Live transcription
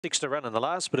6 to run in the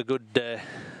last, but a good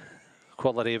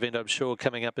quality event, I'm sure,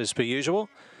 coming up as per usual.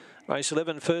 Race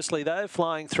 11, firstly, though,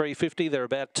 flying 350. They're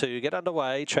about to get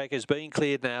underway. Track is being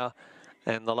cleared now,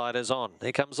 and the light is on.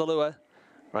 Here comes the lure.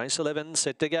 Race 11,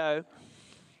 set to go.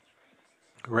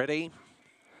 Ready.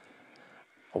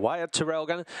 Away at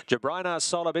Terrelgan. Jabrina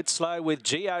Sol a bit slow with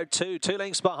GO2. 2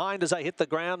 lengths behind as they hit the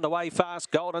ground. Away fast.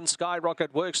 Golden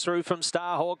Skyrocket works through from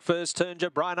Starhawk. First turn.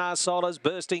 Jabrina Sol is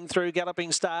bursting through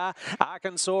Galloping Star.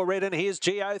 Arkansas Red and here's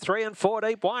GO3 and 4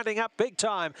 deep. Winding up big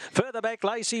time. Further back,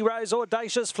 Lacey Rose.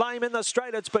 Audacious Flame in the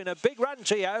straight. It's been a big run,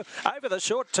 Geo. Over the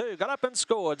short 2. Got up and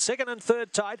scored. Second and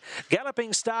third tight.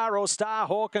 Galloping Star or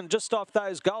Starhawk. And just off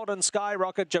those, Golden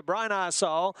Skyrocket. Jabrina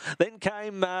Sol. Then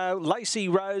came Lacey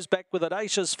Rose back with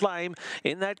Audacious Flame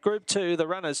in that group 2. The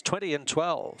runners 20 and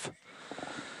 12.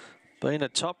 Been a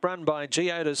top run by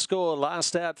Geo to score.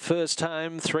 Last out, first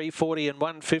home, 340 and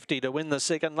 150 to win the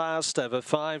second last over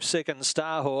 5 seconds.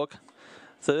 Starhawk.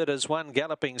 Third is 1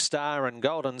 Galloping Star and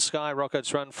Golden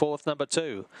Skyrockets run fourth, number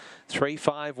 2. 3,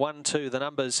 5, 1, 2. The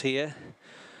numbers here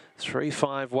 3,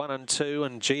 5, 1 and 2,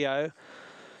 and Geo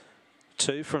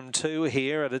 2 from 2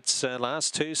 here at its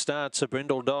last 2 starts. A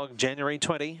Brindle Dog, January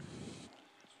 20.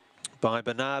 By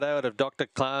Bernardo out of Dr.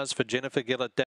 Claus for Jennifer Gillett.